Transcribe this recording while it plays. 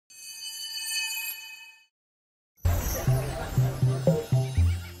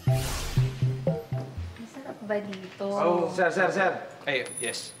ba dito? Oh, sir. Ay,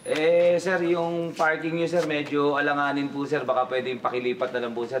 yes. Sir, yung parking niyo, sir, medyo alanganin po, sir. Baka pwedeng pakilipat na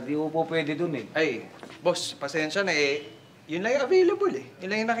lang po, sir. Di po pwede dun, eh. Ay, boss, pasensya na eh. Yun lang yung available eh. Yun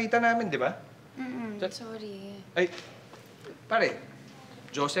lang yung nakita namin, di ba? Sorry. Ay, pare,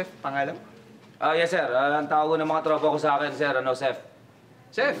 Joseph, pangalan? Yes, sir. Ang tawag ng mga tropa ko sa akin, sir, Seth.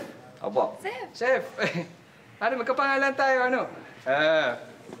 Seth? Opo. Seth. Pare, magkapangalan tayo, ano?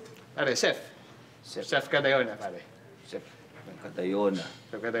 Pare, Seth. Seth Cadayona, pare. Seth Cadayona.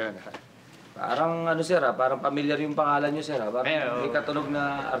 Seth Cadayona. Parang ano, sir, parang familiar yung pangalan niyo, sir. Parang may katunog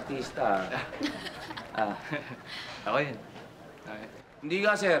na artista. Ako yun. Hindi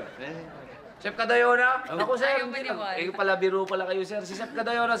nga, sir. Chef Cadayona? Ako, sir. Ayaw maniwala. Pala, biro pala kayo, sir. Si Chef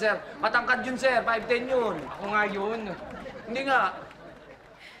Cadayona, sir. Matangkad yun, sir. 5'10 yun. Ako nga yun. Hindi nga.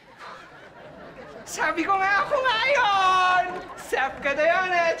 Sabi ko nga, ako nga yun! Chef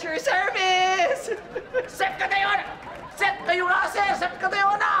Cadayona, at your service! Chef Cadayona! Chef, kayo nga, sir! Chef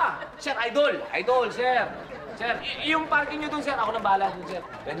Cadayona! Sir, idol! Idol, sir! Sir, yung parking nyo dun, sir. Ako nang bahala dun, sir.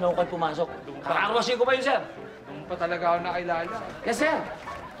 Pwede na ako kayo pumasok. Kakarwasin ko pa yun, sir. Doon pa talaga ako nakilala. Yes, sir.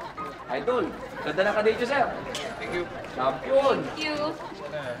 Idol, ganda na ka dito, sir. Thank you. Champion. Thank you.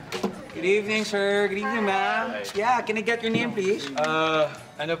 Good evening, sir. Good evening, ma'am. Yeah, can I get your name, please?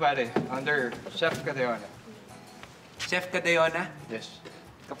 Ano pare? Under Chef Cadayona. Chef Cadayona? Yes.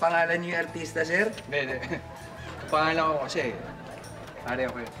 Kapangalan niyo yung artista, sir? Hindi. Pangalan ko kasi, pare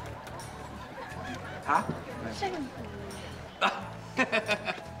ako yun. Ha?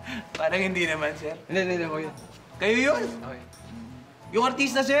 Parang hindi naman, sir. Hindi ako yun. Kayo yun? Okay. Yung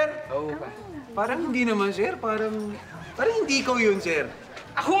artista, sir? Oo pa. Parang hindi naman, sir. Parang hindi ikaw yun, sir.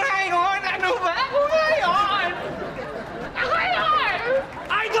 Ako nga yun! Ano ba? Ako nga yun! Ako yun!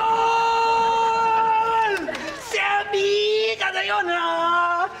 Idol! Selby Cadayona!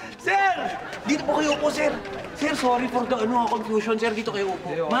 Sir! Dito po kayo upo, sir. Sir, sorry for the confusion, sir. Dito kayo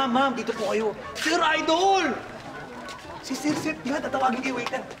upo. Ma'am, dito po kayo. Sir, idol! Si Sir Seth, di ba? Tatawagin kayo,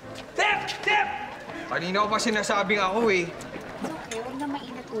 waiter. Seth! Kanina ko pa sinasabing ako eh. Okay, huwag na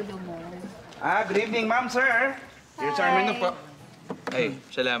mainit ulo mo. Good evening, ma'am, sir. Here's our menu po. Ay,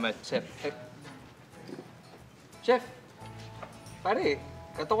 salamat, Chef. Chef! Pare,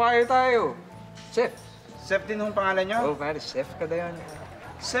 katukayo tayo. Chef! Chef din yung pangalan niyo? Oh, pare, Chef Cadayona.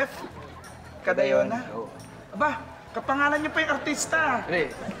 Chef Cadayona? Oo. Aba, kapangalan niyo pa yung artista. Pare,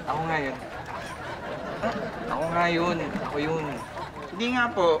 ako nga yun. Ako nga yun. Ako yun. Hindi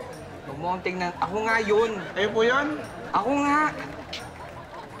nga po. Huwag mo akong tingnan. Ako nga yun. Kayo po yun? Ako nga.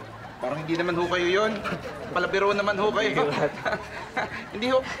 Parang hindi naman ho kayo yun. Palabiro naman ho kayo.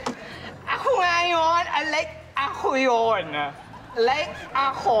 Hindi ho. Ako nga yun. Ako yun. Like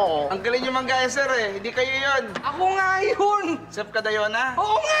ako. Ang galing yung manggaya, sir eh. Hindi kayo yun. Ako nga yun. Chef Cadayona?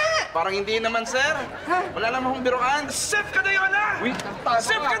 Oo nga. Parang hindi naman, sir. Wala naman akong biroan. Chef Cadayona! Uy,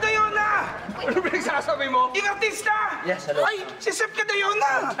 Chef Cadayona! Ano pinagsasabi mo? Yung artista! Yes, hello. Ay, si Chef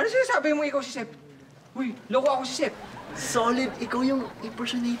Cadayona! Ano sinasabi mo ikaw si Chef? Uy, loko ako si Chef. Solid, ikaw yung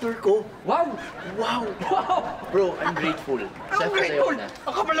impersonator ko. Wow! Wow! Wow! Bro, I'm grateful. Ang grateful!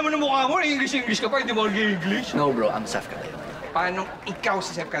 Ang kapal naman ng mukha mo. English ka pa, hindi mo English. No, bro, I'm Chef Cadayona. Paano ikaw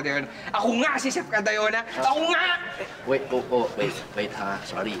si Chef Cadayona? Ako nga si Chef Cadayona! Ako nga! Wait ha.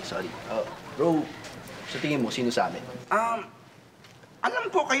 Sorry. Bro, sa tingin mo, sino sa amin?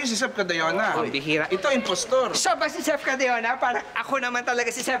 Alam po kayo si Chef Cadayona. Ang bihira. Ito, impostor. Siya ba si Chef Cadayona? Parang ako naman talaga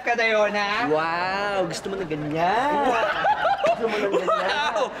si Chef Cadayona. Wow! Gusto mo na ganyan? Gusto mo na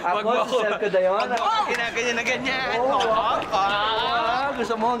ganyan? Ako si Chef Cadayona. Ginaganyan na ganyan.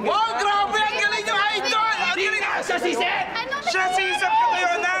 Gusto mo ang ganyan? Wow, grabe! Ang galing yung idol! Ang galing! Siya si Chef! Siya si Chef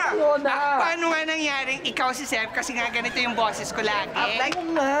Cadayona! Paano nga nangyaring ikaw si Chef? Kasi nga ganito yung boses ko lagi. Ako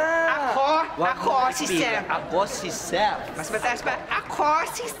nga! Ako si Chef. Ako si Chef. Mas mataas pa. Ako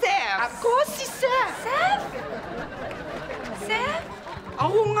si Chef. Ako si Chef. Seth? Seth?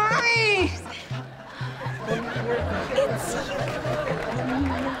 Ako nga eh. It's you.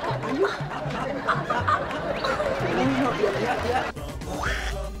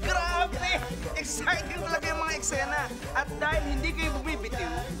 Grabe! Exciting talaga yung mga eksena. At dahil hindi kayo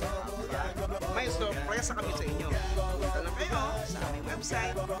bumibitiw, may surpresa kami sa inyo. Punta lang kayo sa aming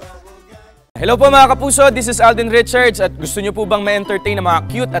website. Hello po mga kapuso, this is Alden Richards at gusto nyo po bang ma-entertain ng mga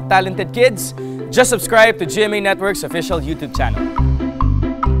cute at talented kids? Just subscribe to GMA Network's official YouTube channel.